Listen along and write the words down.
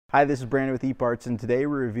Hi, this is Brandon with eParts, and today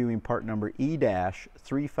we're reviewing part number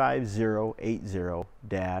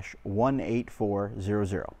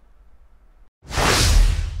E-35080-18400.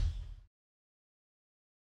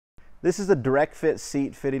 This is a direct fit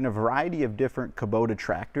seat fitting a variety of different Kubota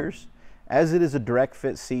tractors. As it is a direct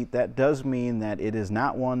fit seat, that does mean that it is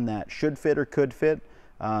not one that should fit or could fit.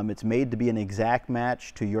 It's made to be an exact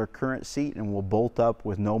match to your current seat and will bolt up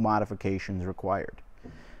with no modifications required.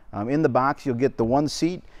 In the box, you'll get the one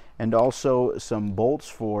seat and also some bolts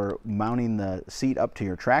for mounting the seat up to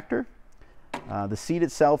your tractor. The seat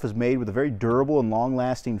itself is made with a very durable and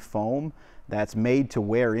long-lasting foam that's made to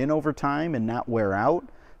wear in over time and not wear out.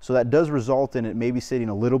 So that does result in it maybe sitting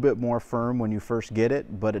a little bit more firm when you first get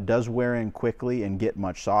it, but it does wear in quickly and get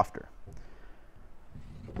much softer.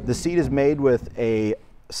 The seat is made with a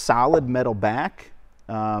solid metal back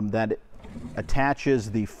that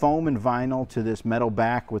attaches the foam and vinyl to this metal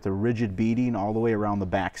back with a rigid beading all the way around the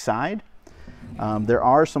back side. There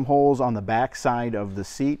are some holes on the back side of the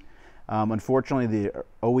seat. Unfortunately, the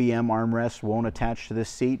OEM armrests won't attach to this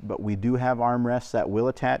seat, but we do have armrests that will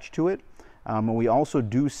attach to it. And we also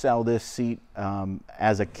do sell this seat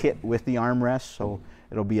as a kit with the armrest, so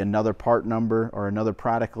it'll be another part number or another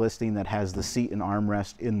product listing that has the seat and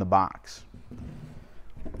armrest in the box.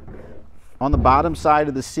 On the bottom side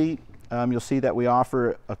of the seat, you'll see that we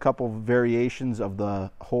offer a couple variations of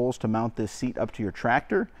the holes to mount this seat up to your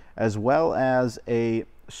tractor, as well as a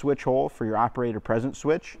switch hole for your operator present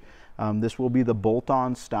switch. This will be the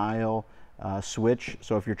bolt-on style switch,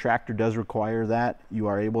 so if your tractor does require that, you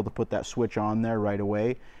are able to put that switch on there right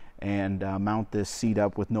away and mount this seat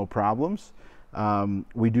up with no problems.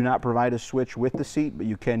 We do not provide a switch with the seat, but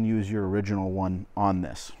you can use your original one on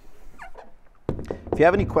this. If you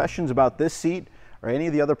have any questions about this seat or any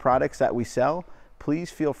of the other products that we sell, please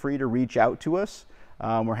feel free to reach out to us.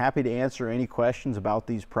 We're happy to answer any questions about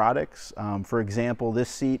these products. For example, this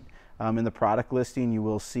seat in the product listing, you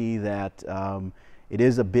will see that it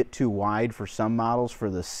is a bit too wide for some models for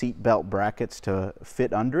the seat belt brackets to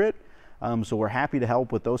fit under it. So we're happy to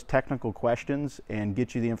help with those technical questions and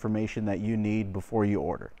get you the information that you need before you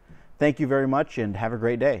order. Thank you very much and have a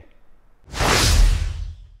great day.